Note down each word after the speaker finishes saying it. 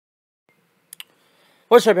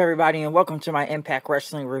What's up, everybody, and welcome to my Impact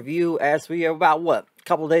Wrestling review. As we are about a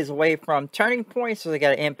couple days away from Turning Point, so they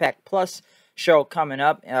got an Impact Plus show coming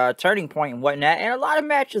up, Turning Point and whatnot, and a lot of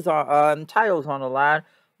matches on titles on the line.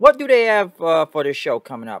 What do they have for this show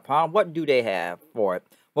coming up, huh? What do they have for it?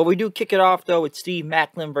 Well, we do kick it off though with Steve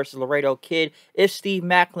Maclin versus Laredo Kid. If Steve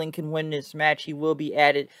Maclin can win this match, he will be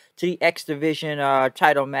added to the X Division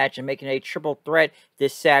title match and making a triple threat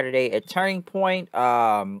this Saturday at Turning Point.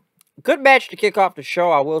 Good match to kick off the show,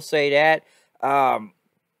 I will say that, and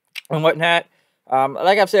whatnot.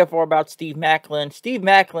 Like I've said before about Steve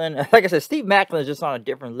Maclin, like I said, Steve Maclin is just on a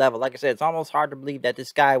different level. Like I said, it's almost hard to believe that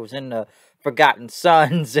this guy was in the Forgotten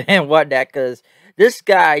Sons and whatnot, because this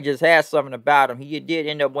guy just has something about him. He did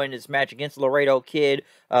end up winning this match against Laredo Kid,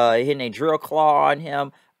 hitting a drill claw on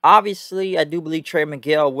him. Obviously, I do believe Trey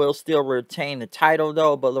Miguel will still retain the title,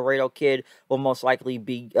 though, but Laredo Kid will most likely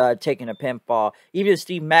be taking a pinfall. Even if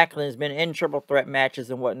Steve Maclin has been in triple threat matches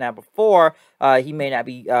and whatnot before, he may not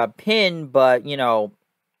be pinned, but, he may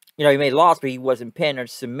have lost, but he wasn't pinned or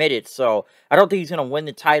submitted. So I don't think he's going to win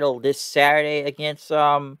the title this Saturday against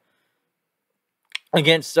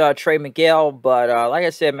Trey Miguel. But like I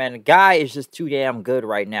said, man, the guy is just too damn good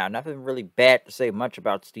right now. Nothing really bad to say much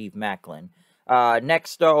about Steve Maclin.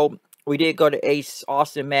 Next, though, we did go to Ace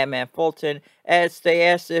Austin Madman Fulton, as they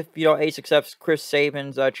asked if, Ace accepts Chris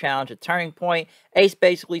Sabin's challenge at Turning Point. Ace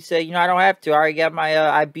basically said, I don't have to. I already got my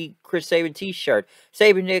I beat Chris Sabin t-shirt.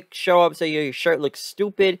 Sabin did show up and say, your shirt looks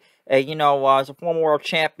stupid. As a former world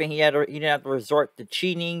champion, he didn't have to resort to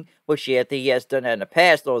cheating, which I think he has done that in the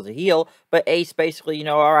past, though, as a heel. But Ace basically,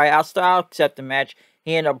 all right, I'll accept the match.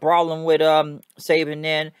 He ended up brawling with Sabin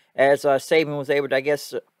then, as Sabin was able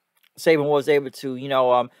to, Sabin was able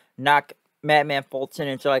to, knock Madman Fulton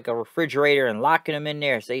into like a refrigerator and locking him in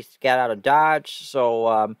there. So he got out of dodge. So,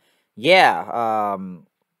 I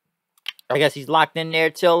guess he's locked in there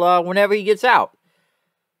till whenever he gets out.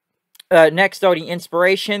 Next, though, the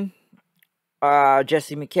Inspiration.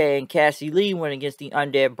 Jesse McKay and Cassie Lee went against the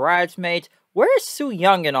Undead Bridesmaids. Where's Sue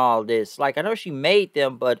Young in all this? Like, I know she made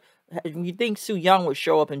them, but you think Sue Young would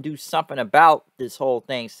show up and do something about this whole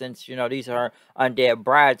thing, since, these are Undead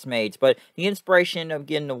Bridesmaids. But the Inspiration of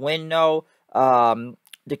getting the win, though.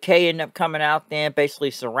 Decay ended up coming out then,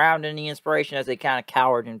 basically surrounding the Inspiration as they kind of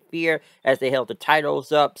cowered in fear as they held the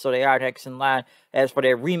titles up. So they are next in line as for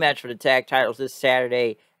their rematch for the tag titles this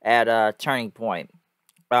Saturday at Turning Point.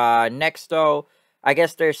 Next, though, I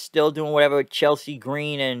guess they're still doing whatever with Chelsea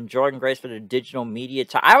Green and Jordan Grace for the digital media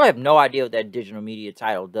title. I don't have no idea what that digital media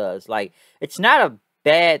title does. Like, it's not a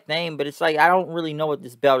bad thing, but it's like, I don't really know what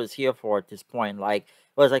this belt is here for at this point. Like, it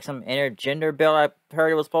was like some intergender belt I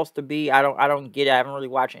heard it was supposed to be. I don't get it. I haven't really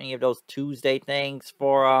watched any of those Tuesday things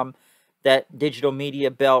for that digital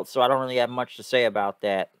media belt, so I don't really have much to say about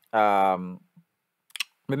that. But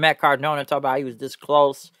Matt Cardona talked about how he was this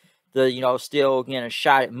close to, still getting a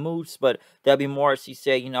shot at Moose, but W. Morrissey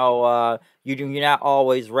said, you're not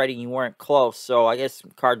always ready, you weren't close. So I guess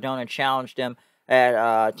Cardona challenged him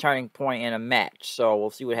at Turning Point in a match. So we'll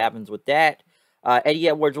see what happens with that. Eddie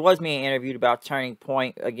Edwards was being interviewed about Turning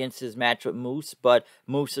Point against his match with Moose, but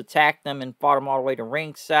Moose attacked him and fought him all the way to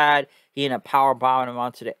ringside. He ended up powerbombing him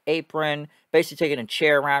onto the apron, basically taking a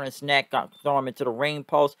chair around his neck, throwing him into the ring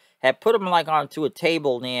post, had put him like onto a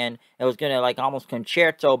table then, and was going to like almost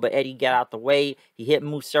concerto, but Eddie got out the way. He hit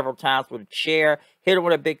Moose several times with a chair, hit him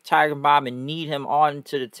with a big tiger bomb, and kneed him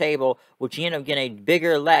onto the table, which he ended up getting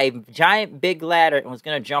a giant big ladder, and was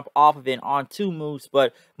going to jump off of it onto Moose,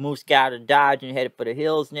 but Moose got out of dodge and headed for the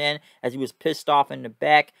hills then, as he was pissed off in the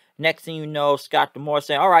back. Next thing you know, Scott D'Amore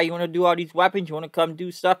saying, all right, you want to do all these weapons? You want to come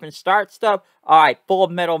do stuff and start stuff? All right, Full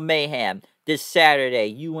Metal Mayhem this Saturday.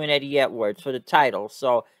 You and Eddie Edwards for the title.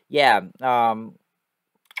 So, yeah,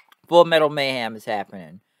 Full Metal Mayhem is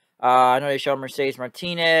happening. I know they showed Mercedes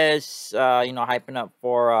Martinez, hyping up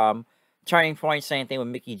for Turning Point. Same thing with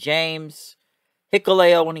Mickey James.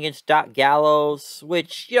 Hikuleo went against Doc Gallows,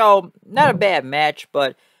 which, not a bad match,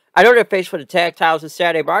 but I know they're faced for the tag titles this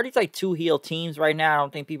Saturday, but are these like two heel teams right now? I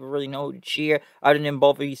don't think people really know who to cheer, other than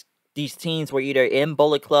both of these teams were either in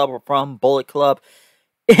Bullet Club or from Bullet Club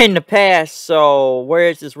in the past. So where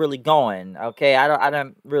is this really going? Okay,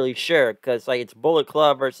 I'm really sure, because like it's Bullet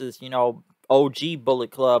Club versus OG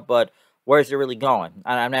Bullet Club, but where's it really going?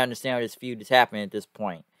 I'm not understanding why this feud is happening at this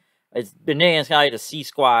point. It's been kind of like the C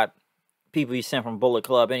Squad people you sent from Bullet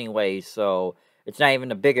Club anyway, so it's not even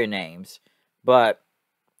the bigger names. But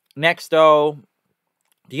next, though,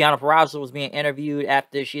 Deonna Purrazzo was being interviewed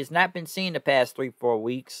after she has not been seen the past 3-4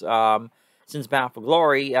 weeks since Bound for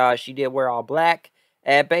Glory. She did wear all black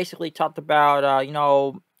and basically talked about,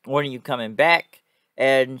 when are you coming back?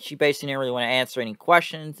 and she basically didn't really want to answer any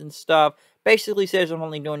questions and stuff. Basically says I'm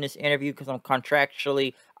only doing this interview because I'm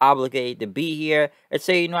contractually obligated to be here. And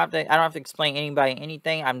say, I don't have to explain anybody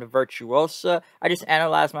anything. I'm the virtuosa. I just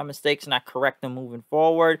analyze my mistakes and I correct them moving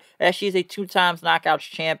forward. And she's a 2 times knockouts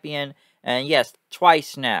champion, and yes,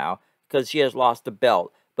 twice now, because she has lost the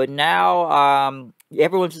belt. But now,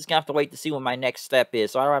 everyone's just gonna have to wait to see what my next step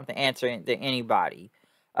is, so I don't have to answer to anybody.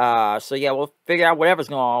 So yeah, we'll figure out whatever's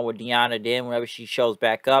going on with Deanna then whenever she shows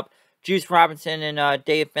back up. Juice Robinson and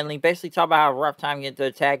Dave Finley basically talk about how rough time getting to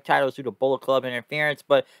the tag titles due to Bullet Club interference,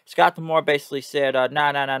 but Scott D'Amore basically said,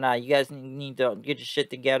 nah, you guys need to get your shit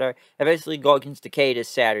together and basically go against Decay this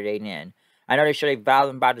Saturday then. I know they showed a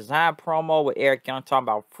Violent by Design promo with Eric Young talking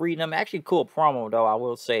about freedom. Actually, cool promo, though, I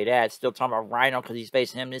will say that. Still talking about Rhino because he's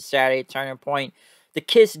facing him this Saturday, Turning Point. The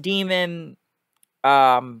Kiss Demon,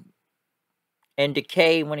 and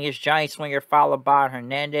Decay winning his Giant Swinger, followed by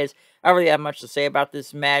Hernandez. I don't really have much to say about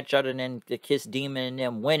this match other than the Kiss Demon and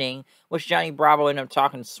them winning, which Johnny Bravo ended up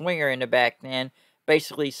talking Swinger in the back then.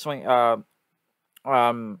 Basically, Swinger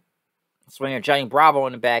Johnny Bravo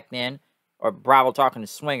in the back then, or Bravo talking to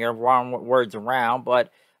Swinger, wrong words around,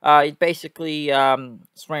 but basically,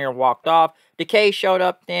 Swinger walked off. Decay showed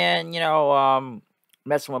up then,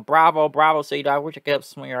 messing with Bravo. Bravo said, I wish I could help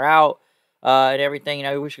Swinger out, and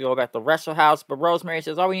everything, we should go back to Wrestle House, but Rosemary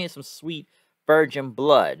says, we need some sweet virgin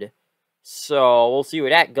blood. So, we'll see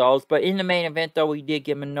where that goes. But in the main event, though, we did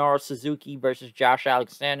get Minoru Suzuki versus Josh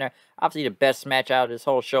Alexander. Obviously, the best match out of this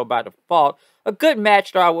whole show by default. A good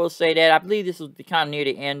match, though, I will say that. I believe this was kind of near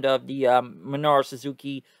the end of the Minoru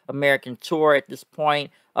Suzuki American Tour at this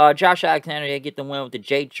point. Josh Alexander did get the win with the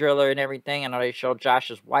J Driller and everything. I know they showed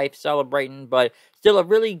Josh's wife celebrating, but still a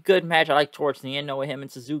really good match. I like towards the end, though, with him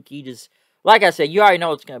and Suzuki. Just, like I said, you already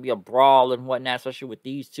know it's going to be a brawl and whatnot, especially with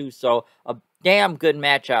these two. So, a damn good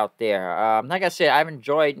match out there. Like I said, I've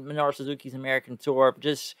enjoyed Minoru Suzuki's American Tour,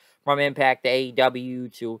 just from Impact to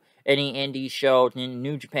AEW to any indie show,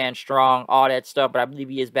 New Japan Strong, all that stuff. But I believe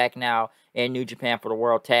he is back now in New Japan for the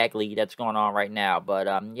World Tag League that's going on right now. But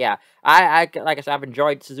yeah, I like I said, I've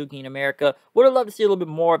enjoyed Suzuki in America. Would have loved to see a little bit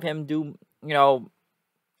more of him do, and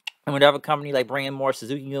whatever company, like bringing more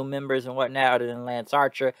Suzuki members and whatnot, other than Lance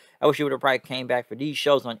Archer. I wish he would have probably came back for these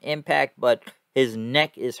shows on Impact, but his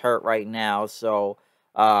neck is hurt right now, so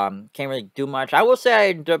can't really do much. I will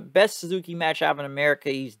say the best Suzuki match out of America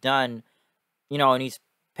he's done, in these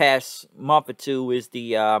past month or two is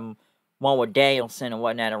the one with Danielson and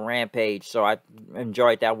whatnot on Rampage, so I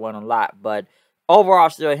enjoyed that one a lot. But overall,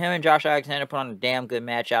 still, him and Josh Alexander put on a damn good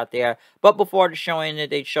match out there. But before the show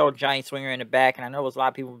ended, they showed Giant Swinger in the back, and I know there was a lot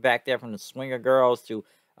of people back there, from the Swinger Girls to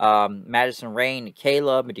Madison Rain, to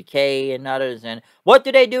Caleb, and Decay, and others. And what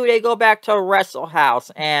do? They go back to Wrestle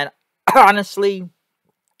House, and honestly,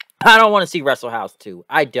 I don't want to see Wrestle House 2.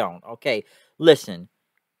 I don't, okay? Listen,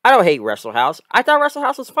 I don't hate Wrestle House. I thought Wrestle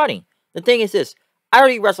House was funny. The thing is this, I don't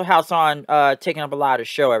need Wrestle House on taking up a lot of the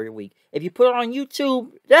show every week. If you put it on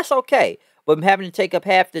YouTube, that's okay. But having to take up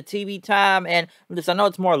half the TV time, and I know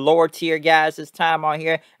it's more lower tier guys this time on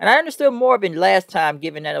here, and I understood more of it last time,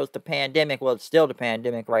 given that it was the pandemic. Well, it's still the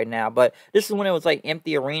pandemic right now, but this is when it was like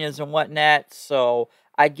empty arenas and whatnot, so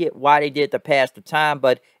I get why they did to pass the time,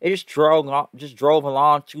 but it just drove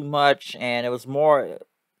along too much, and it was more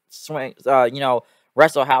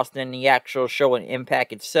Wrestle House than the actual show and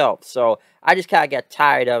Impact itself. So I just kind of got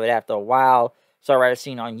tired of it after a while. So I'd rather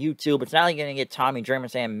see it on YouTube. It's not only going to get Tommy Dreamer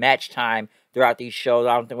saying match time throughout these shows.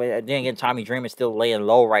 I don't think. Then again, Tommy Dreamer's still laying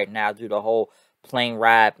low right now due to the whole plane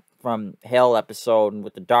ride from Hell episode and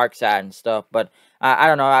with the Dark Side and stuff. But I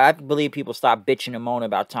don't know. I believe people stop bitching and moaning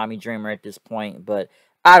about Tommy Dreamer at this point. But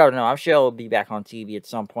I don't know. I'm sure he'll be back on TV at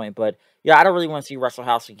some point. But yeah, I don't really want to see Wrestle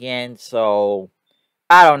House again. So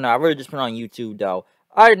I don't know. I really just put it on YouTube though.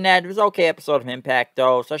 Other than that, it was an okay episode of Impact,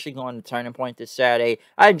 though, especially going to Turning Point this Saturday.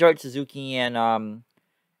 I enjoyed Suzuki and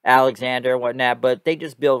Alexander and whatnot, but they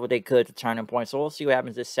just built what they could to Turning Point, so we'll see what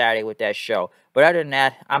happens this Saturday with that show. But other than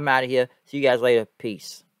that, I'm out of here. See you guys later.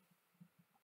 Peace.